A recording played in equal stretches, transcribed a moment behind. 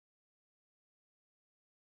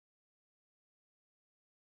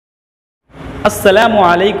السلام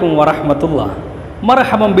عليكم ورحمة الله.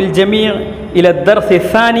 مرحبا بالجميع إلى الدرس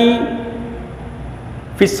الثاني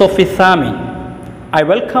في الصف الثامن. I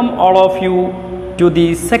welcome all of you to the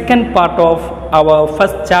second part of our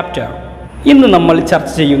first chapter. ഇന്ന് നമ്മൾ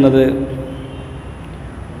ചർച്ച ചെയ്യുന്നത്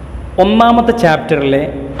ഒന്നാമത്തെ ചാപ്റ്ററിലെ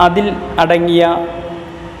അതിൽ അടങ്ങിയ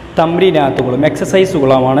തംരീനാത്തുകളും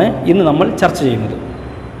എക്സസൈസുകളുമാണ് ഇന്ന് നമ്മൾ ചർച്ച ചെയ്യുന്നത്.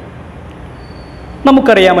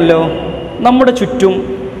 നമുക്കറിയാമല്ലോ, നമ്മുടെ ചുറ്റും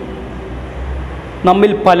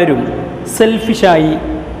നമ്മിൽ പലരും സെൽഫിഷായി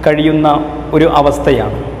കഴിയുന്ന ഒരു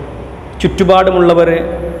അവസ്ഥയാണ്. ചുറ്റുപാടുമുള്ളവർ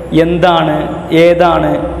എന്താണ്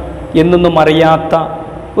ഏതാണ് എന്നൊന്നും അറിയാത്ത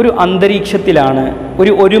ഒരു അന്തരീക്ഷത്തിലാണ്,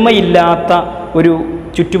 ഒരു ഒരുമയില്ലാത്ത ഒരു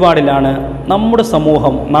ചുറ്റുപാടിലാണ് നമ്മുടെ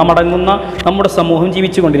സമൂഹം, നാം അടങ്ങുന്ന നമ്മുടെ സമൂഹം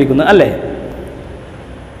ജീവിച്ചു കൊണ്ടിരിക്കുന്നത്, അല്ലേ?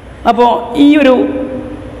 അപ്പോൾ ഈ ഒരു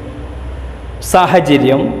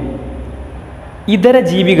സാഹചര്യം ഇതര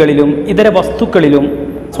ജീവികളിലും ഇതര വസ്തുക്കളിലും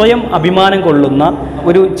സ്വയം അഭിമാനം കൊള്ളുന്ന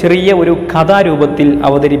ഒരു ചെറിയ ഒരു കഥാരൂപത്തിൽ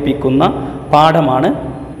അവതരിപ്പിക്കുന്ന പാഠമാണ്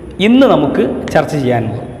ഇന്ന് നമുക്ക് ചർച്ച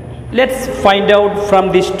ചെയ്യാനുള്ളത്. Let's find out from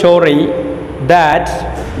the story that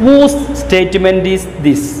whose statement is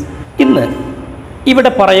this. ഇന്ന്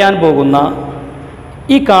ഇവിടെ പറയാൻ പോകുന്ന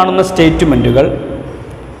ഈ കാണുന്ന സ്റ്റേറ്റ്മെൻറ്റുകൾ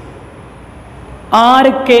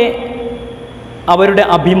ആരൊക്കെ അവരുടെ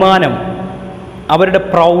അഭിമാനം, അവരുടെ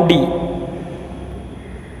പ്രൗഢി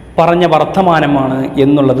പറഞ്ഞ വർത്തമാനമാണ്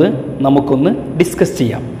എന്നുള്ളത് നമുക്കൊന്ന് ഡിസ്കസ്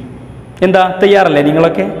ചെയ്യാം. എന്താ, തയ്യാറല്ലേ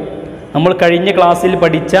നിങ്ങളൊക്കെ? നമ്മൾ കഴിഞ്ഞ ക്ലാസ്സിൽ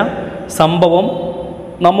പഠിച്ച സംഭവം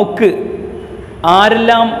നമുക്ക്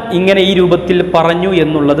ആരെല്ലാം ഇങ്ങനെ ഈ രൂപത്തിൽ പറഞ്ഞു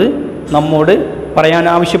എന്നുള്ളത് നമ്മോട് പറയാൻ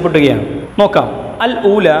ആവശ്യപ്പെടുകയാണ്. നോക്കാം. അൽ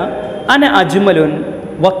ഊല അന അജ്മലുൻ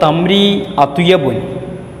വ തംരി അത്യബുൻ.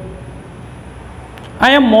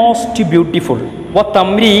 ഐ ആം മോസ്റ്റ് ബ്യൂട്ടിഫുൾ വ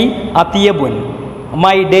തംരി അത്യബുൻ.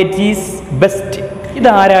 My date is best.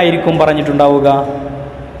 ഇതാരായിരിക്കും പറഞ്ഞിട്ടുണ്ടാവുക?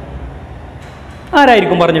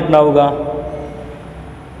 ആരായിരിക്കും പറഞ്ഞിട്ടുണ്ടാവുക?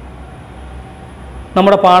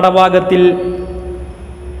 നമ്മുടെ പാഠഭാഗത്തിൽ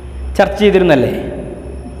ചർച്ച ചെയ്തിരുന്നല്ലേ?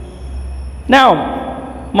 നൗ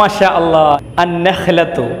മാഷാ അല്ലാഹ്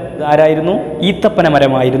അന്നഖ്ലത്തു. ആരായിരുന്നു? ഈത്തപ്പന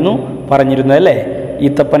മരമായിരുന്നു പറഞ്ഞിരുന്നത്, അല്ലേ?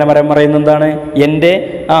 ഈത്തപ്പന മരം പറയുന്നത് എന്താണ്? എൻ്റെ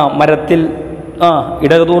മരത്തിൽ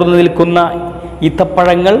ഇടതൂർന്ന് നിൽക്കുന്ന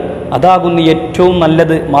ഈത്തപ്പഴങ്ങൾ അതാകുന്നു ഏറ്റവും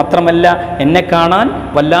നല്ലത്, മാത്രമല്ല എന്നെ കാണാൻ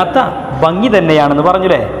വല്ലാത്ത ഭംഗി തന്നെയാണെന്ന്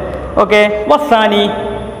പറഞ്ഞില്ലേ? ഓക്കെ. വസാനി.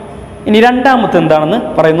 ഇനി രണ്ടാമത്തെ എന്താണെന്ന്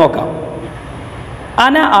പറയുന്നു നോക്കാം.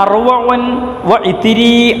 അന അർവൻ വ ഇത്തിരി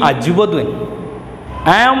അജ്വദുൻ.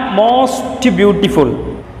 I am most beautiful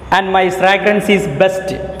and my fragrance is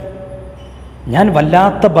best. ഞാൻ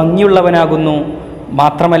വല്ലാത്ത ഭംഗിയുള്ളവനാകുന്നു,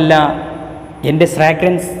 മാത്രമല്ല എൻ്റെ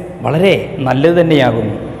ഫ്രാഗ്രൻസ് വളരെ നല്ലത്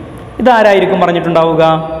തന്നെയാകുന്നു. ഇതാരായിരിക്കും പറഞ്ഞിട്ടുണ്ടാവുക?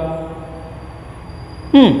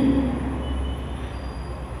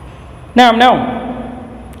 നാം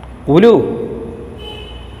ഉലു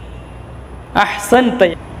അഹ്സൻത.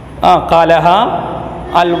 ഖാലഹ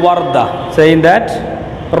അൽ വർദ, സെയിങ് ദാറ്റ്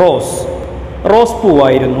റോസ്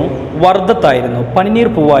പൂവായിരുന്നു, വർദ്ധത്തായിരുന്നു, പനിനീർ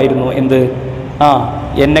പൂവായിരുന്നു. എന്ത്?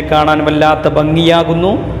 എന്നെ കാണാൻ വല്ലാത്ത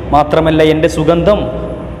ഭംഗിയാകുന്നു, മാത്രമല്ല എൻ്റെ സുഗന്ധം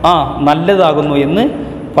നല്ലതാകുന്നു എന്ന്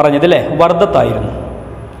പറഞ്ഞതല്ലേ? വർദ്ധത്തായിരുന്നു.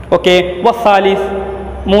 ഓക്കെ. വസാലിസ്.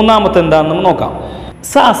 മൂന്നാമത്തെ എന്താണെന്ന് നോക്കാം.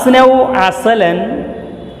 സഅസ്നഉ അസലൻ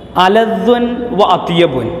അലദ്വൻ വ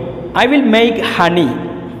അത്യബുൻ. ഐ വിൽ മേക്ക് ഹണി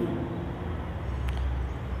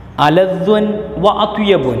അലദ്വൻ വ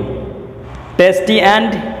അത്യബുൻ. Tasty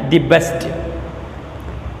and the best.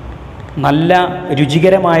 നല്ല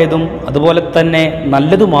രുചികരമായതും അതുപോലെ തന്നെ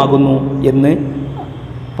നല്ലതുമാകുന്നു എന്ന്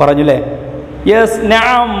പറഞ്ഞുല്ലേ? യെസ്,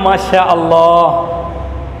 നഅം, മാഷാ അല്ലാഹ്.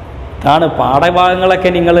 ആണ് പാഠഭാഗങ്ങളൊക്കെ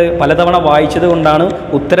നിങ്ങൾ പലതവണ വായിച്ചത് കൊണ്ടാണ്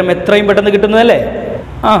ഉത്തരം എത്രയും പെട്ടെന്ന് കിട്ടുന്നതല്ലേ?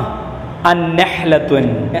 അന്നഹ്ലത്തുൻ.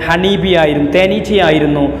 ഹണീബി ആയിരുന്നു,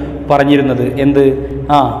 തേനീച്ചയായിരുന്നു പറഞ്ഞിരുന്നത്. എന്ത്?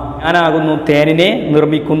 ഞാനാകുന്നു തേനിനെ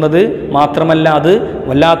നിർമ്മിക്കുന്നത്, മാത്രമല്ല അത്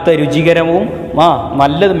വല്ലാത്ത രുചികരവും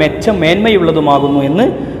നല്ലത് മേന്മയുള്ളതുമാകുന്നു എന്ന്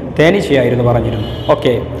തേനീച്ചയായിരുന്നു പറഞ്ഞിരുന്നു.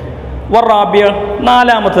 ഓക്കെ. വറാബിയ.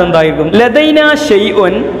 നാലാമത്തത് എന്തായിരിക്കും? ലദൈന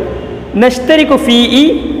ഷൈഉൻ നശ്തരികു ഫീഇ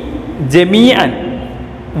ജമീഅൻ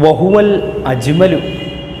വഹുവൽ Ajmal.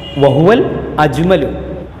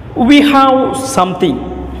 We have something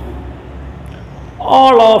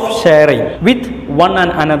all of sharing with one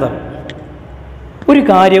and another. ഒരു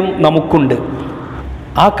കാര്യം നമുക്കുണ്ട്,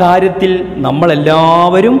 ആ കാര്യത്തിൽ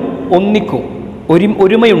നമ്മളെല്ലാവരും ഒന്നിക്കും,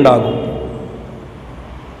 ഒരുമയുണ്ടാകും.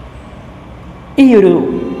 ഈ ഒരു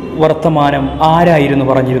വർത്തമാനം ആരായിരുന്നു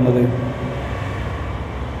പറഞ്ഞിരുന്നത്?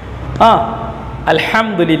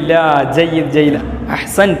 അൽഹംദുലില്ലാഹ്, ജയ്യിദ് ജയ്ല,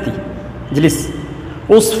 അഹ്സൻതി, ജ്ലിസ്.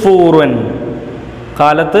 ഉസ്ഫൂറൻ.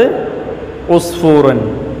 കാലത്ത് ഉസ്ഫൂറൻ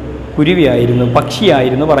കുരുവിയായിരുന്നു,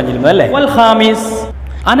 പക്ഷിയായിരുന്നു പറഞ്ഞിരുന്നത്, അല്ലേ? വൽ ഖാമിസ്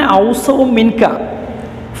അന ഔസഉ മിൻക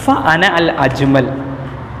ഫ അന അൽ Ajmal.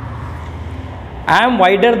 I am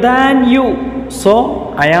wider than you, so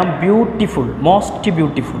I am beautiful, most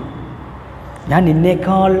beautiful. ഞാൻ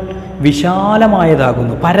നിന്നേക്കാൾ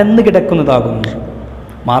വിശാലമായതാകുന്നു, പരന്നു കിടക്കുന്നതാകുന്നു.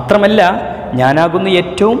 മാത്രമല്ല ഞാനാകുന്നു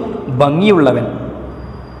ഏറ്റവും ഭംഗിയുള്ളവൻ.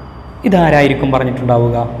 ഇതാരായിരിക്കും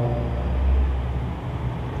പറഞ്ഞിട്ടുണ്ടാവുക?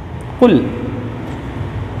 ഖുൽ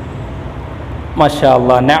മാഷാ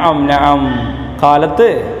അല്ലാഹ്. നഅം നഅം. ഖാലത്ത്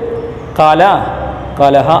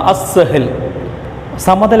ഖാലഹ അസ്സഹൽ.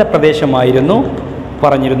 സമതല പ്രദേശമായിരുന്നു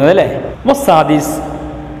പറഞ്ഞിരുന്നത് അല്ലേ. വസാദിസ്.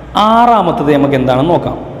 ആറാമത്തത് നമുക്ക് എന്താണെന്ന്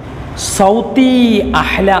നോക്കാം. Southee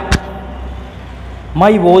അഹ്ല.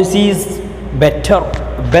 My voice is better,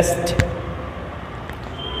 best.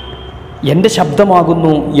 എൻ്റെ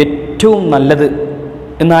ശബ്ദമാകുന്നു ഏറ്റവും നല്ലത്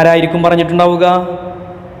എന്നാരായിരിക്കും പറഞ്ഞിട്ടുണ്ടാവുക?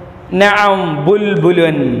 നഅം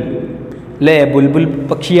ബുൽബുലുൻ. അല്ലേ, ബുൽബുൽ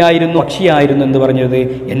പക്ഷിയായിരുന്നു എന്ന് പറഞ്ഞത്.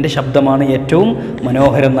 എൻ്റെ ശബ്ദമാണ് ഏറ്റവും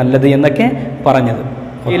മനോഹരം, നല്ലത് എന്നൊക്കെ പറഞ്ഞത്.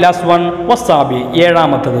 Last one വസാബി.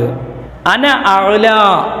 ഏഴാമത്തത് അന അഅ്ല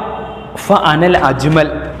ഫ അനൽ Ajmal.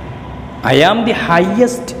 I am the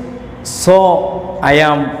highest, so I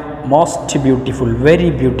am most beautiful, very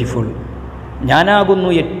beautiful. ഞാനാകുന്നു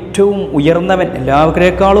ഏറ്റവും ഉയർന്നവൻ,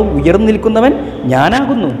 എല്ലാവരേക്കാളും ഉയർന്നു നിൽക്കുന്നവൻ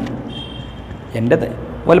ഞാനാകുന്നു. എൻ്റെ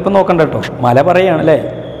വലുപ്പം നോക്കണ്ട കേട്ടോ, മല പറയുകയാണല്ലേ.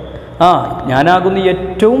 ഞാനാകുന്നു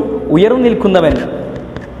ഏറ്റവും ഉയർന്നു നിൽക്കുന്നവൻ.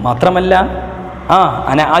 മാത്രമല്ല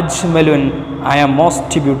അന അജ്മലുൻ, I am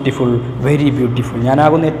most beautiful, very beautiful.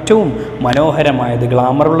 ഞാനാകുന്നു ഏറ്റവും മനോഹരമായത്,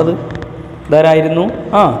 ഗ്ലാമറുള്ളത്. ഇതാരായിരുന്നു?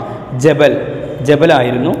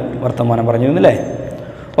 ജബലായിരുന്നു വർത്തമാനം പറഞ്ഞിരുന്നല്ലേ.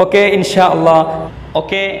 ഓക്കെ, ഇൻഷാ അല്ലാഹ്.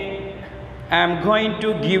 Okay, I am going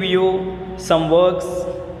to give you some works.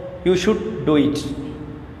 You should do it.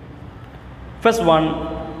 First one,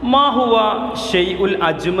 മാ ഹുവ ഷൈഉൽ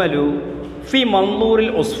അജ്മലു ഫി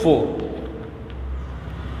മൻളൂറിൽ ഉസ്ഫൂർ.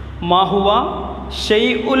 മാ ഹുവ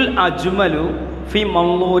ഷൈഉൽ അജ്മലു ഫി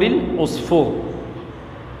മൻളൂറിൽ ഉസ്ഫൂർ.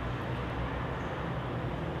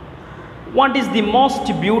 What is the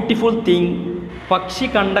most beautiful thing. പക്ഷി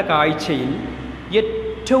കണ്ട കാഴ്ചയിൽ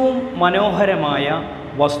ഏറ്റവും മനോഹരമായ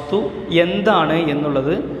വസ്തു എന്താണ്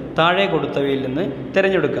എന്നുള്ളത് താഴെ കൊടുത്തവയിൽ നിന്ന്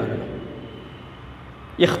തിരഞ്ഞെടുക്കാനാണ്.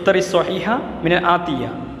 ഇഖ്തറി സ്വഹീഹ മിനൽ ആതിയ.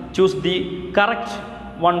 Choose the correct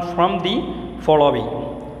one from the following.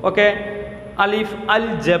 Okay. അലിഫ് അൽ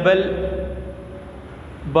ജബൽ,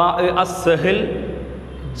 ബാ അസ്സഹൽ,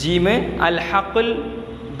 ജീമ് അൽ ഹഖൽ,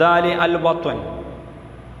 ദാല് അൽ വത്വൻ.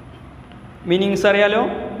 മീനിങ്സ് അറിയാലോ.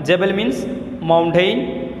 ജബൽ means mountain,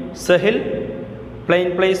 Sahil plain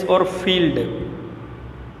place or field,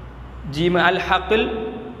 ജീമ് Al ഹഖൽ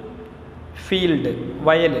field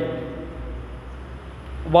വയൽ,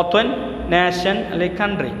 വത്വൻ നാഷൻ അല്ലെങ്കിൽ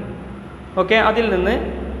കൺട്രി. ഓക്കെ. അതിൽ നിന്ന്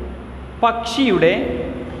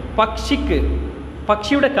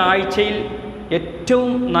പക്ഷിയുടെ കാഴ്ചയിൽ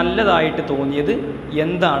ഏറ്റവും നല്ലതായിട്ട് തോന്നിയത്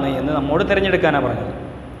എന്താണ് എന്ന് നമ്മോട് തിരഞ്ഞെടുക്കാനാണ് പറഞ്ഞത്.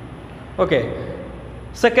 ഓക്കെ.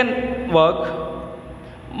 സെക്കൻഡ് വർക്ക്,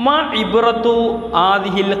 മാ ഇബ്റത്തു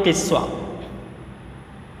ആദിഹിൽ ഖിസ്വ.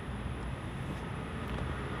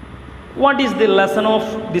 What is the lesson of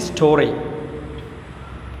the story.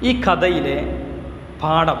 ഈ കഥയിലെ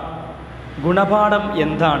പാഠം, ഗുണപാഠം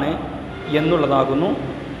എന്താണ് എന്നുള്ളതാകുന്നു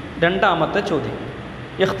രണ്ടാമത്തെ ചോദ്യം.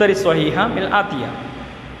 ഇഖ്തരി സ്വഹീഹ മിൽ ആതിയ.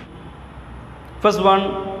 ഫസ്റ്റ് വൺ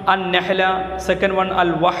അൻ നഹ്ല, second one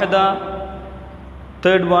Al വഹദ,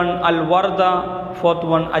 third one Al Varda, fourth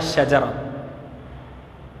one Al ഷജറ.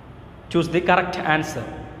 Choose the correct answer.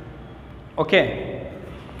 Okay.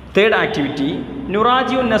 Third activity,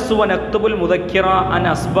 നുറാജിഉൻ നസ്വ നക്തുബുൽ മുദക്കിറ അൻ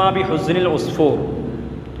അസ്ബാബി ഹുസ്നിൽ ഉസ്ഫൂർ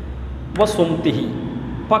വസുംതിഹി.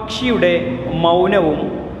 പക്ഷിയുടെ മൗനവും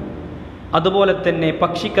അതുപോലെ തന്നെ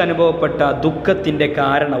പക്ഷിക്ക് അനുഭവപ്പെട്ട ദുഃഖത്തിൻ്റെ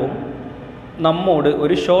കാരണവും നമ്മോട്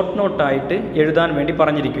ഒരു ഷോർട്ട് നോട്ടായിട്ട് എഴുതാൻ വേണ്ടി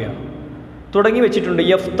പറഞ്ഞിരിക്കുകയാണ്. തുടങ്ങി വെച്ചിട്ടുണ്ട്.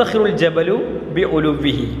 യഫ്തഖിറുൽ ജബലു ബി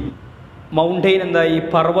ഉലുവിഹി. മൗണ്ടെയിൻ എന്തായി?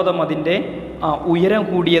 പർവ്വതം അതിൻ്റെ ഉയരം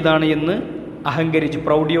കൂടിയതാണ് എന്ന് അഹങ്കരിച്ചു,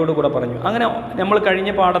 പ്രൗഢിയോടുകൂടെ പറഞ്ഞു. അങ്ങനെ നമ്മൾ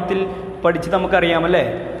കഴിഞ്ഞ പാഠത്തിൽ പഠിച്ച് നമുക്കറിയാമല്ലേ,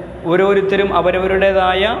 ഓരോരുത്തരും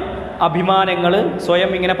അവരവരുടേതായ അഭിമാനങ്ങൾ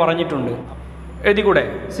സ്വയം ഇങ്ങനെ പറഞ്ഞിട്ടുണ്ട്. എഴുതിക്കൂടെ?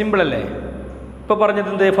 സിമ്പിളല്ലേ? ഇപ്പോൾ പറഞ്ഞത്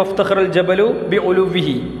എന്ത്? ഫഫ്തഖറൽ ജബലു ബി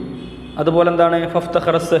ഉലുവിഹി. അതുപോലെ എന്താണ്?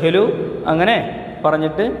 ഫഫ്തഖറ സഹലു. അങ്ങനെ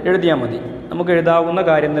പറഞ്ഞിട്ട് എഴുതിയാൽ മതി. നമുക്ക് എഴുതാവുന്ന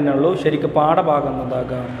കാര്യം തന്നെ ഉള്ളൂ. ശരിക്കും പാഠഭാഗം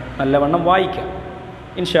എന്താകാം, നല്ലവണ്ണം വായിക്കാം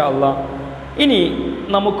ഇൻഷാ അല്ലാഹ്. ഇനി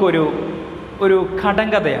നമുക്കൊരു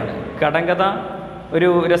കടങ്കഥയാണ്. കടങ്കഥ ഒരു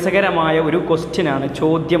രസകരമായ ഒരു ക്വസ്റ്റ്യനാണ്,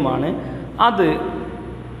 ചോദ്യമാണ്. അത്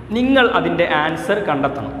നിങ്ങൾ അതിൻ്റെ ആൻസർ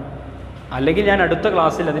കണ്ടെത്തണം. അല്ലെങ്കിൽ ഞാൻ അടുത്ത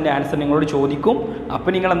ക്ലാസ്സിൽ അതിൻ്റെ ആൻസർ നിങ്ങളോട് ചോദിക്കും.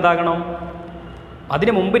 അപ്പോൾ നിങ്ങൾ എന്താകണം?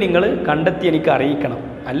 അതിനു മുമ്പ് നിങ്ങൾ കണ്ടെത്തി എനിക്ക് അറിയിക്കണം.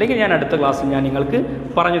 അല്ലെങ്കിൽ ഞാൻ അടുത്ത ക്ലാസ്സിൽ ഞാൻ നിങ്ങൾക്ക്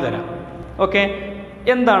പറഞ്ഞു തരാം. ഓക്കെ.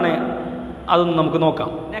 എന്താണ് അതൊന്ന് നമുക്ക്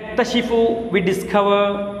നോക്കാം. നക്തഷിഫു വി ഡിസ്കവർ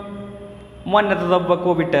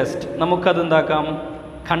വി ടെസ്റ്റ്. നമുക്കത് എന്താക്കാം,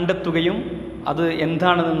 കണ്ടെത്തുകയും അത്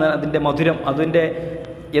എന്താണെന്ന് അതിൻ്റെ മധുരം, അതിൻ്റെ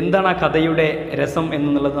എന്താണ് ആ കഥയുടെ രസം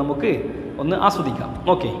എന്നുള്ളത് നമുക്ക് ഒന്ന് ആസ്വദിക്കാം.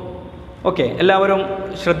 ഓക്കെ എല്ലാവരും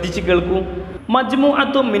ശ്രദ്ധിച്ച് കേൾക്കൂ.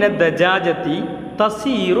 മജ്മുഅത്തു മിന ദജാജത്തി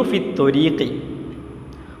തസീറു ഫി ത്വരീഖി.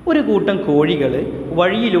 ഒരു കൂട്ടം കോഴികൾ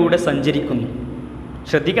വഴിയിലൂടെ സഞ്ചരിക്കുന്നു.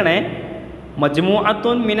 ശ്രദ്ധിക്കണേ,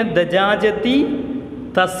 മജ്മുഅത്തുൻ മിന ദജാജത്തി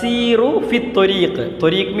തസീറു ഫി ത്വരീഖ്.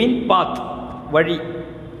 ത്വരീഖ് മീൻ പാത്ത്, വഴി.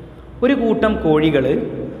 ഒരു കൂട്ടം കോഴികൾ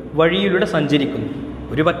വഴിയിലൂടെ സഞ്ചരിക്കുന്നു.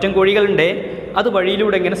 ഒരു പറ്റം കോഴികളുണ്ട്, അത്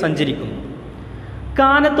വഴിയിലൂടെ ഇങ്ങനെ സഞ്ചരിക്കുന്നു.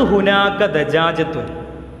 കാനത്ത് ഹുനാക്ക ദജാജത്തുൻ.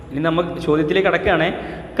 ഇനി നമുക്ക് ചോദ്യത്തിലേക്ക് കടക്കുകയാണ്.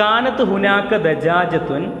 കാനത്ത് ഹുനാക്ക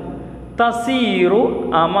ദജാജത്തുൻ തസീറു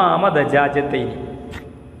അമാമ ദജാജത്തൈനി.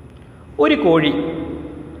 ഒരു കോഴി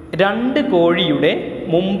രണ്ട് കോഴിയുടെ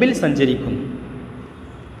മുമ്പിൽ സഞ്ചരിക്കുന്നു.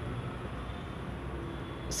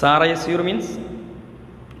 സാറയസീർ മീൻസ്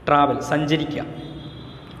ട്രാവൽ, സഞ്ചരിക്കുക.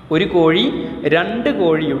 ഒരു കോഴി രണ്ട്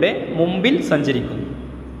കോഴിയുടെ മുമ്പിൽ സഞ്ചരിക്കുന്നു.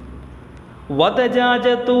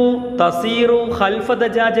 വദജാജത്തു തസീറു ഖൽഫ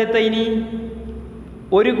ദജാജത്തൈനി.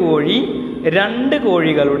 ഒരു കോഴി രണ്ട്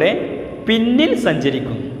കോഴികളുടെ പിന്നിൽ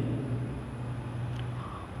സഞ്ചരിക്കുന്നു.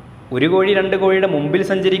 ഒരു കോഴി രണ്ട് കോഴിയുടെ മുമ്പിൽ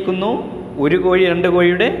സഞ്ചരിക്കുന്നു, ഒരു കോഴി രണ്ട്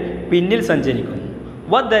കോഴിയുടെ പിന്നിൽ സഞ്ചരിക്കുന്നു.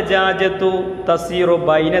 വദജാജത്തു തസീറു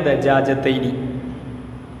ബൈന ദജാജത്തൈനി.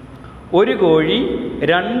 ഒരു കോഴി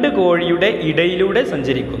രണ്ട് കോഴിയുടെ ഇടയിലൂടെ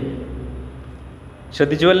സഞ്ചരിക്കുന്നു.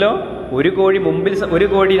 ശ്രദ്ധിച്ചുവല്ലോ, ഒരു കോഴി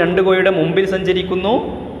രണ്ട് കോഴിയുടെ മുമ്പിൽ സഞ്ചരിക്കുന്നു,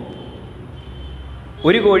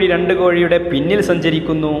 ഒരു കോഴി രണ്ട് കോഴിയുടെ പിന്നിൽ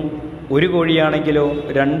സഞ്ചരിക്കുന്നു, ഒരു കോഴിയാണെങ്കിലോ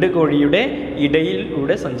രണ്ട് കോഴിയുടെ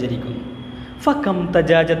ഇടയിലൂടെ സഞ്ചരിക്കുന്നു. ഫകം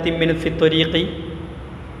തജാജത്തിൻ മിൻ ഫി ത്വരീഖി.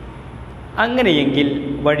 അങ്ങനെയെങ്കിൽ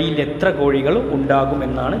വഴിയിൽ എത്ര കോഴികൾ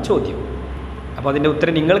ഉണ്ടാകുമെന്നാണ് ചോദ്യം. അപ്പോൾ അതിൻ്റെ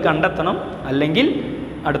ഉത്തരം നിങ്ങൾ കണ്ടെത്തണം, അല്ലെങ്കിൽ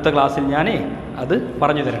അടുത്ത ക്ലാസ്സിൽ ഞാൻ അത്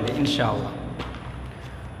പറഞ്ഞു തരണ്ടേ ഇൻഷാ അല്ലാഹ്.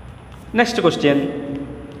 Next question.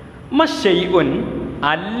 മശൈഉൻ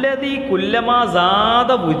അല്ലദി കുല്ലമാ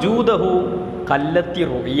സാദ വുജൂദഹു ഖല്ലത്തി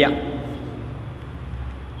റുയ.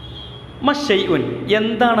 മശൈഉൻ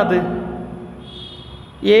എന്താണത്?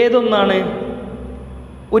 ഏതൊന്നാണ്?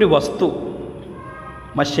 ഒരു വസ്തു.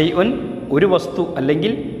 മശൈഉൻ ഒരു വസ്തു,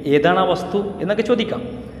 അല്ലെങ്കിൽ ഏതാണ് ആ വസ്തു എന്നൊക്കെ ചോദിക്കാം.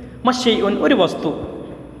 മശൈഉൻ ഒരു വസ്തു.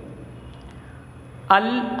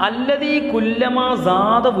 അല്ലദീ കുല്ലമാ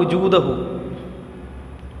സാദ വുജൂദഹു.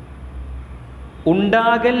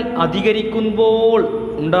 ഉണ്ടാകൽ അധികരിക്കുമ്പോൾ,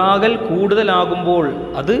 ഉണ്ടാകൽ കൂടുതലാകുമ്പോൾ,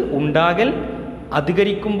 അത് ഉണ്ടാകൽ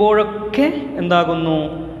അധികരിക്കുമ്പോഴൊക്കെ എന്താകുന്നു?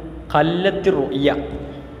 ഖല്ലത്തി റുയ,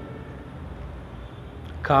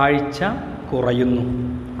 കാഴ്ച കുറയുന്നു.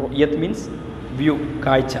 റുയത്ത് മീൻസ് വ്യൂ,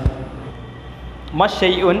 കാഴ്ച.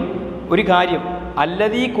 മശൈഉൻ ഒരു കാര്യം.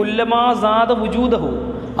 അല്ലദീ കുല്ലമാ സാദ വുജൂദഹു,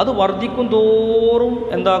 അത് വർദ്ധിക്കും തോറും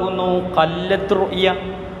എന്താകുന്നു? ഖല്ലത്ത് റുയ,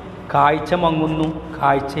 കാഴ്ച മങ്ങുന്നു,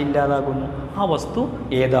 കാഴ്ച ഇല്ലാതാകുന്നു. ആ വസ്തു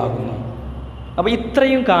ഏതാകുന്നു? അപ്പോൾ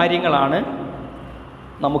ഇത്രയും കാര്യങ്ങളാണ്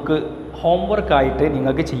നമുക്ക് ഹോംവർക്കായിട്ട്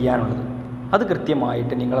നിങ്ങൾക്ക് ചെയ്യാനുള്ളത്. അത്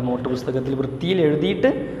കൃത്യമായിട്ട് നിങ്ങളുടെ നോട്ട് പുസ്തകത്തിൽ വൃത്തിയിൽ എഴുതിയിട്ട്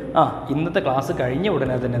ഇന്നത്തെ ക്ലാസ് കഴിഞ്ഞ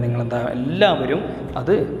ഉടനെ തന്നെ നിങ്ങളെന്താ എല്ലാവരും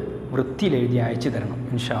അത് വൃത്തിയിൽ എഴുതി അയച്ചു തരണം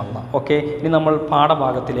ഇൻഷാ അല്ലാഹ്. ഓക്കെ, ഇനി നമ്മൾ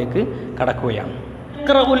പാഠഭാഗത്തിലേക്ക് കടക്കുകയാണ്.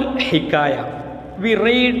 ഇഖ്റഉൽ ഹിക്കായ, വി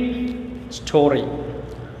റീഡ് സ്റ്റോറി.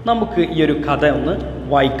 നമുക്ക് ഈ ഒരു കഥ ഒന്ന്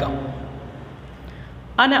വായിക്കാം.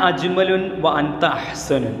 അന അജ്മലുൻ വ അൻത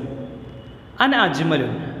അഹ്സനുൻ. അന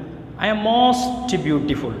അജ്മലുൻ, ഐ ആം മോസ്റ്റ്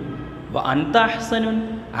ബ്യൂട്ടിഫുൾ. വ അൻത അഹ്സനുൻ,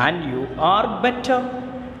 ആൻഡ് യു ആർ ബെറ്റർ.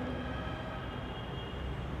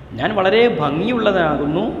 ഞാൻ വളരെ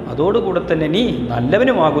ഭംഗിയുള്ളതാകുന്നു, അതോടുകൂടെ തന്നെ നീ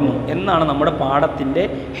നല്ലവനുമാകുന്നു എന്നാണ് നമ്മുടെ പാഠത്തിൻ്റെ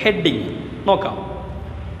ഹെഡിങ്. നോക്കാം.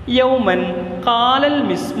 യൗമൻ ഖാലൽ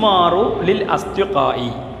മിസ്മാറു ലിൽ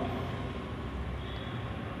അസ്തിഖായി.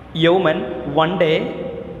 യൗമൻ വൺ ഡേ,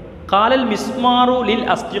 ഖാലൽ മിസ്മാറു ലിൽ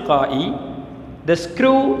അസ്തിഖായി, the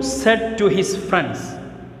screw Z to his friends.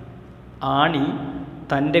 ആണി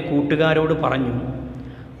തൻ്റെ കൂട്ടുകാരോട് പറഞ്ഞു,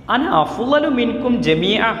 അന അഫ്ളലു മിൻകും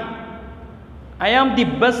ജമീഅ, I am the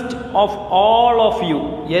best of all of U.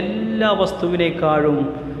 എല്ലാ വസ്തുവിനേക്കാളും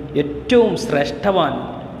ഏറ്റവും ശ്രേഷ്ഠവാൻ,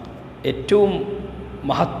 ഏറ്റവും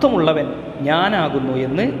മഹത്വമുള്ളവൻ ഞാനാകുന്നു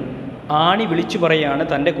എന്ന് ആണി വിളിച്ചു പറയാണ്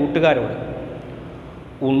തൻ്റെ കൂട്ടുകാരോട്.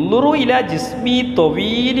 ഉള്ളുറു ഇല ജിസ്മി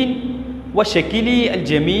തൊവീലിൻ വ ഷക്കിലി അൽ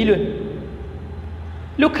ജമീലുൻ,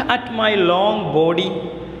 look at my long body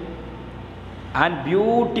and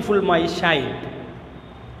beautiful my ഷൈൽഡ്.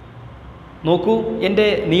 നോക്കൂ, എൻ്റെ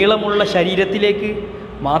നീളമുള്ള ശരീരത്തിലേക്ക്,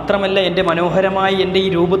 മാത്രമല്ല എൻ്റെ മനോഹരമായ എൻ്റെ ഈ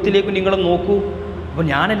രൂപത്തിലേക്ക് നിങ്ങൾ നോക്കൂ. അപ്പോൾ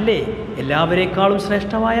ഞാനല്ലേ എല്ലാവരേക്കാളും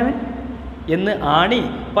ശ്രേഷ്ഠമായവൻ എന്ന് ആണി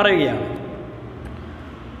പറയുകയാണ്.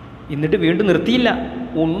 എന്നിട്ട് വീണ്ടും നിർത്തിയില്ല.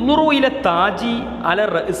 ഉൻറുറു ഇല താജി അല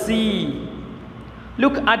റഅസി,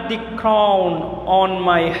 look at the crown on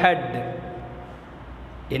my head.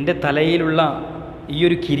 എൻ്റെ തലയിലുള്ള ഈ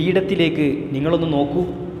ഒരു കിരീടത്തിലേക്ക് നിങ്ങളൊന്ന് നോക്കൂ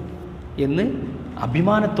എന്ന്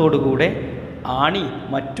അഭിമാനത്തോടുകൂടെ ആണി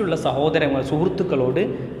മറ്റുള്ള സഹോദരങ്ങൾ സുഹൃത്തുക്കളോട്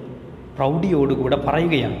പ്രൗഢിയോടുകൂടെ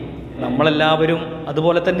പറയുകയാണ്. നമ്മളെല്ലാവരും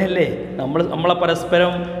അതുപോലെ തന്നെയല്ലേ? നമ്മളെ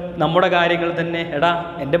പരസ്പരം നമ്മുടെ കാര്യങ്ങൾ തന്നെ, എടാ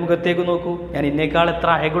എൻ്റെ മുഖത്തേക്ക് നോക്കൂ, ഞാൻ ഇന്നേക്കാൾ എത്ര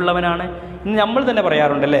അഴകുള്ളവനാണ് എന്ന് നമ്മൾ തന്നെ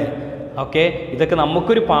പറയാറുണ്ടല്ലേ? ഓക്കെ, ഇതൊക്കെ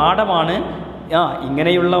നമുക്കൊരു പാഠമാണ്.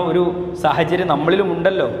 ഇങ്ങനെയുള്ള ഒരു സാഹചര്യം നമ്മളിലും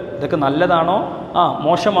ഉണ്ടല്ലോ. ഇതൊക്കെ നല്ലതാണോ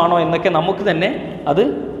മോശമാണോ എന്നൊക്കെ നമുക്ക് തന്നെ അത്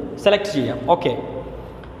സെലക്ട് ചെയ്യാം. ഓക്കെ,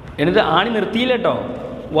 എന്നിട്ട് ആണി നിർത്തിയില്ല കേട്ടോ.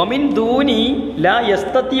 വമിൻ ദൂനി ലാ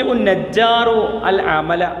യസ്തതിഉ നജ്ജാറു അൽ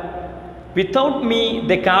Amala, without me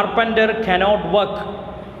the carpenter cannot work.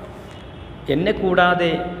 എന്നെ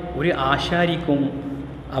കൂടാതെ ഒരു ആശാരിക്കും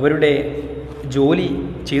അവരുടെ ജോലി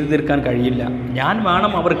ചെയ്തു തീർക്കാൻ കഴിയില്ല, ഞാൻ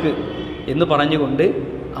വേണം അവർക്ക് എന്ന് പറഞ്ഞുകൊണ്ട്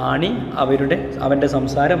ആണി അവൻ്റെ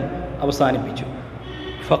സംസാരം അവസാനിപ്പിച്ചു.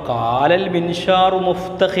 ഫഖാലൽ മിൻഷാറു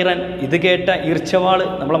മുഫ്തഖിറൻ, ഇത് കേട്ട ഈർച്ചവാള്,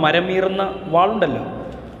 നമ്മളെ മരം മീറുന്ന വാളുണ്ടല്ലോ,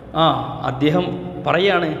 അദ്ദേഹം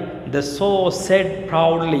പറയാണ്, the so Z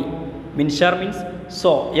proudly. മിൻഷാർ means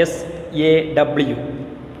so, SAW.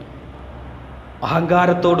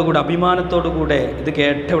 അഹങ്കാരത്തോടുകൂടെ അഭിമാനത്തോടുകൂടെ ഇത്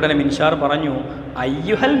കേട്ട ഉടനെ മിൻഷാർ പറഞ്ഞു,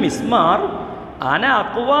 അയ്യുഹൽ മിസ്മാർ അന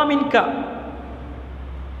അഖ്വാ മിൻക,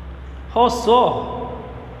 ഹോ so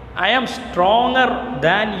I am stronger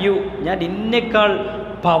than you. ഞാൻ ഇന്നേക്കാൾ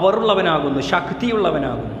പവറുള്ളവനാകുന്നു,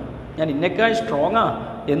 ശക്തിയുള്ളവനാകുന്നു, ഞാൻ ഇന്നേക്കാൾ സ്ട്രോങ്ങാ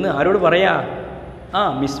എന്ന് ആരോട് പറയാ?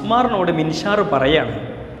 മിസ്മാറിനോട് മിൻഷാർ പറയാണ്.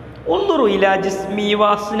 ഉൻദുറു ഇലാ Jismi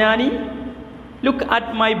വാസ്നാനി, look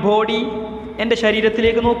at my body, എൻ്റെ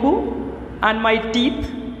ശരീരത്തിലേക്ക് നോക്കൂ, ആൻഡ് മൈ ടീത്ത്,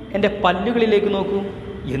 എൻ്റെ പല്ലുകളിലേക്ക് നോക്കൂ,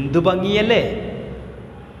 എന്തു ഭംഗിയല്ലേ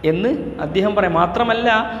എന്ന് അദ്ദേഹം പറയാം. മാത്രമല്ല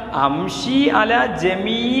അംഷി അല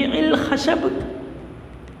ജമീഇൽ ഖശബ്,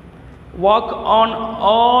 വാക്ക് ഓൺ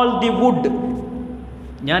ഓൾ ദി വുഡ്,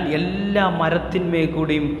 ഞാൻ എല്ലാ മരത്തിന്മേൽ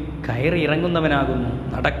കൂടിയും കയറി ഇറങ്ങുന്നവനാകുന്നു,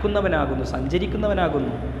 നടക്കുന്നവനാകുന്നു,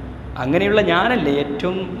 സഞ്ചരിക്കുന്നവനാകുന്നു. അങ്ങനെയുള്ള ഞാനല്ലേ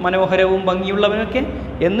ഏറ്റവും മനോഹരവും ഭംഗിയുള്ളവനൊക്കെ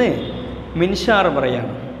എന്ന് മിൻഷാർ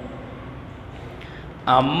പറയാണ്.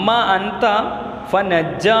 അമ്മ അൻത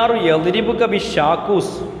ഫനജ്ജാറു യദ്രിബുക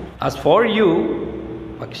ബിശാക്കൂസ്, ആസ് ഫോർ യു,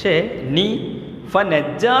 പക്ഷേ നീ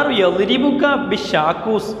ഫനജ്ജാറു യദ്രിബുക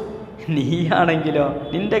ബിശാക്കൂസ്, നീയാണെങ്കിലോ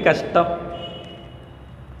നിന്റെ കഷ്ടം.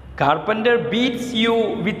 Carpenter beats you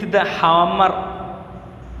with the hammer,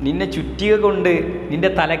 നിന്നെ ചുറ്റിക കൊണ്ട് നിന്റെ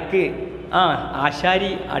തലക്ക്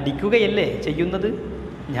ആശാരി അടിക്കുകയല്ലേ ചെയ്യുന്നത്.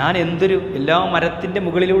 ഞാൻ എന്തൊരു എല്ലാ മരത്തിൻ്റെ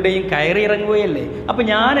മുകളിലൂടെയും കയറി ഇറങ്ങുകയല്ലേ, അപ്പം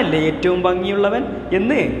ഞാനല്ലേ ഏറ്റവും ഭംഗിയുള്ളവൻ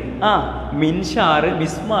എന്ന് മിൻഷാർ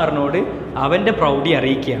മിസ്മാറിനോട് അവൻ്റെ പ്രൗഢി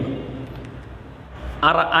അറിയിക്കുകയാണ്.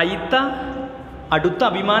 അറഅയ്ത, അടുത്ത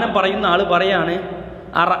അഭിമാനം പറയുന്ന ആൾ പറയാണ്,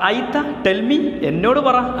 അറഅയ്ത ടെൽമി, എന്നോട്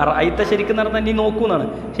പറ. അറഅയ്ത ശരിക്കും നടന്നാൽ നീ നോക്കൂ എന്നാണ്,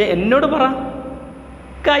 പക്ഷെ എന്നോട് പറ.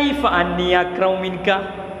 കൈഫ അന്നി അക്രമു മിൻക,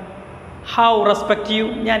 ഹൗ റെസ്പെക്റ്റ് യു,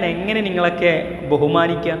 ഞാൻ എങ്ങനെ നിങ്ങളൊക്കെ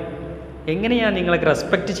ബഹുമാനിക്കുക, എങ്ങനെയാണ് നിങ്ങളൊക്കെ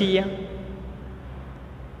റെസ്പെക്റ്റ് ചെയ്യുക.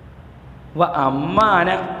 അമ്മാന,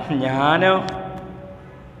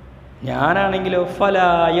 ഞാനാണെങ്കിലോ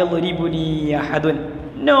ഫലാ യദ്രിബുനി അഹദുൻ,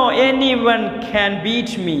 no anyone can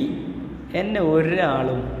beat me, എന്നെ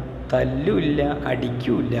ഒരാളും തല്ലൂല്ല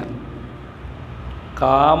അടിക്കൂല്ല.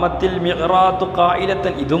 കാമത്തിൽ മിഗ്റാത്തു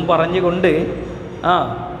ഖായിലത്തൻ, ഇതും പറഞ്ഞുകൊണ്ട്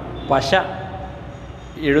പശ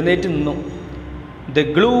എഴുന്നേറ്റ് നിന്നു. ദ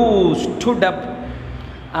ഗ്ലൂ സ്റ്റുഡ് അപ്പ്,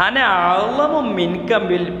 അന അഅ്ളമു മിൻക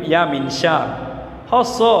യാ മിൻഷാർ, ഹോ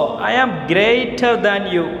so I am greater than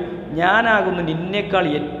you, ഞാനാകുന്നു നിന്നേക്കാൾ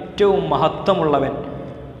ഏറ്റവും മഹത്വമുള്ളവൻ,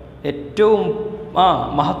 ഏറ്റവും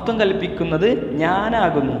മഹത്വം കൽപ്പിക്കുന്നത്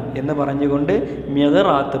ഞാനാകുന്നു എന്ന് പറഞ്ഞുകൊണ്ട്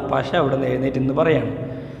മിഗ്റാത്ത് പശ അവിടെ നിന്ന് എഴുന്നേറ്റ് എന്ന് പറയാണ്.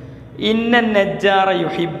 ഇന്ന നജ്ജാറ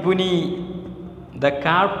യുഹിബ്ബുനി, ദ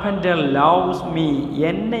കാർപ്പൻ്റർ ലവ്സ് മീ,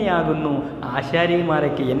 എന്നെയാകുന്നു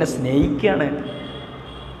ആശാരിമാരൊക്കെ എന്നെ സ്നേഹിക്കുകയാണ്.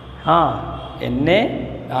 എന്നെ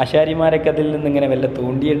ആശാരിമാരൊക്കെ അതിൽ നിന്ന് ഇങ്ങനെ വല്ല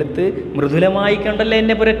തോണ്ടിയെടുത്ത് മൃദുലമായി കണ്ടല്ലേ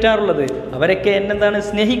എന്നെ പുരറ്റാറുള്ളത്, അവരൊക്കെ എന്നെന്താണ്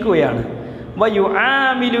സ്നേഹിക്കുകയാണ്.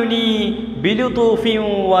 വയുആമിലുനി ബിലുതൂഫിൻ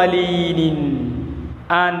വലീനിൻ,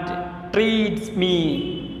 and treats me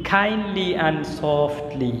kindly and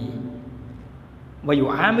softly.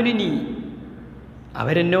 വയുആമിലുനി,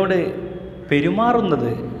 അവരെന്നോട്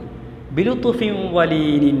പെരുമാറുന്നത് ബിലുതുഫിൻ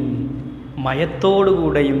വലീനിൻ,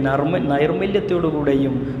 മയത്തോടുകൂടെയും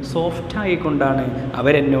നൈർമല്യത്തോടുകൂടെയും സോഫ്റ്റായിക്കൊണ്ടാണ്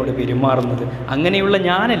അവരെന്നോട് പെരുമാറുന്നത്. അങ്ങനെയുള്ള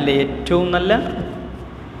ഞാനല്ലേ ഏറ്റവും നല്ല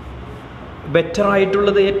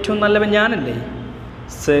ബെറ്ററായിട്ടുള്ളത്, ഏറ്റവും നല്ലവൻ ഞാനല്ലേ.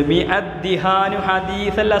 സമിഅദ്ദിഹാനു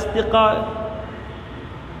ഹദീസൽ അസ്തിഖാ,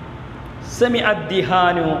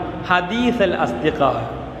 സമിഅദ്ദിഹാനു ഹദീസൽ അസ്തിഖാ,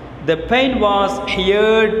 The pain was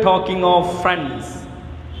heard talking of friends.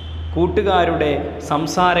 കൂട്ടുകാരുടെ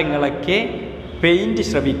സംസാരങ്ങളൊക്കെ പെയിൻറ്റ്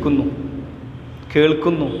ശ്രവിക്കുന്നു,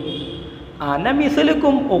 കേൾക്കുന്നു.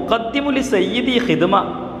 അനമിസലുക്കും ഉഖദ്ദിമുലി സയ്യിദി ഖിദ്മ.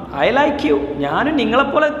 I like you. ഞാനും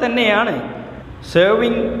നിങ്ങളെപ്പോലെ തന്നെയാണ്.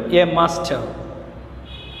 Serving A master.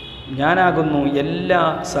 ഞാനാകുന്നു എല്ലാ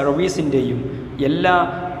സർവീസിൻ്റെയും എല്ലാ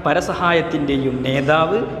പരസഹായത്തിൻ്റെയും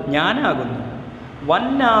നേതാവ് ഞാനാകുന്നു.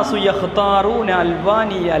 വന്നാസു യഖ്താറൂന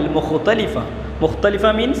അൽവാനി അൽ മുഖ്തലിഫ. മുഖ്തലിഫ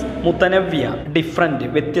മീൻസ് മുത്തനവ്യ, ഡിഫറൻറ്റ്,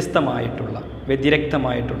 വ്യത്യസ്തമായിട്ടുള്ള,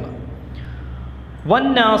 വ്യതിരക്തമായിട്ടുള്ള.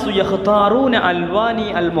 വന്നാസു യഖ്താറൂന അൽവാനി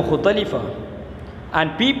അൽ മുഖ്തലിഫ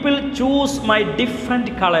and people choose my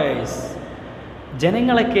different colours.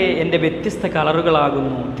 ജനങ്ങളൊക്കെ എൻ്റെ വ്യത്യസ്ത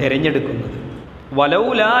കളറുകളാകുന്നു തിരഞ്ഞെടുക്കുന്നത്.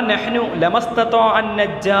 വലൗല നഹ്നു ലമസ്തതഅ അൻ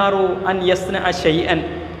നജ്ജാറു അൻ യസ്നഅ ശൈഅൻ.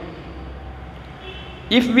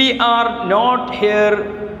 If we are not here,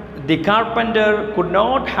 the carpenter could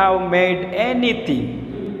not have made anything.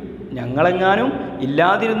 ഞങ്ങളെങ്ങാനും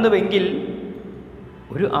ഇല്ലാതിരുന്നുവെങ്കിൽ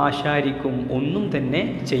ഒരു ആശാരിക്കും ഒന്നും തന്നെ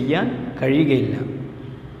ചെയ്യാൻ കഴിയുകയില്ല,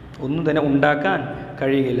 ഒന്നും തന്നെ ഉണ്ടാക്കാൻ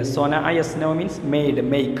കഴിയുകയില്ല. സൊനഅ യസ്നഉ മീൻസ് മെയ്ഡ്,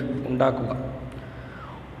 മേക്ക്, ഉണ്ടാക്കുക.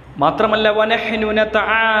 മാത്രമല്ല വനഹ്നു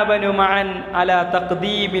നതആബനു മഅൻ അലാ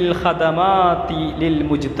തഖ്ദീമിൽ ഖദമാതി ലിൽ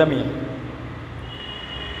മുജ്തമി.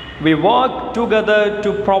 We work together to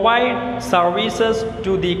provide services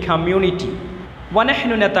to the community.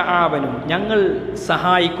 വനഹ്നു നതആബനു, ഞങ്ങൾ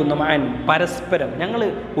സഹായിക്കുന്നു. മഅൻ, പരസ്പരം, ഞങ്ങൾ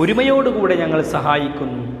ഒരുമയോടുകൂടെ ഞങ്ങൾ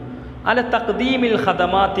സഹായിക്കുന്നു. അല തഖ്ദീമിൽ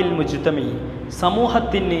ഖദമാത്തിൽ മുജ്തമി,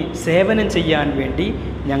 സമൂഹത്തിന് സേവനം ചെയ്യാൻ വേണ്ടി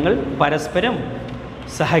ഞങ്ങൾ പരസ്പരം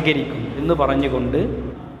സഹകരിക്കും എന്ന് പറഞ്ഞുകൊണ്ട്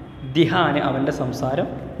ദിഹാന് അവൻ്റെ സംസാരം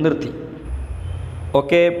നിർത്തി.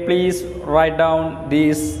 Okay, please write down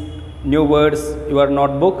these new words your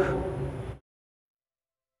notebook.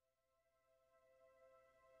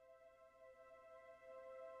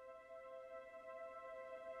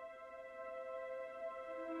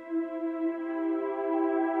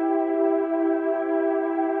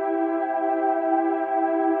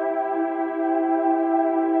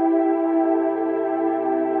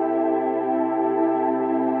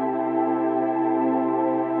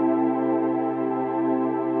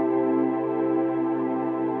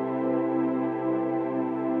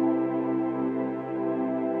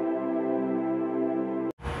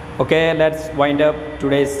 Okay, let's wind up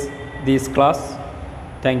this class.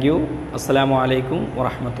 Thank you. Assalamu alaikum wa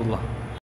rahmatullah.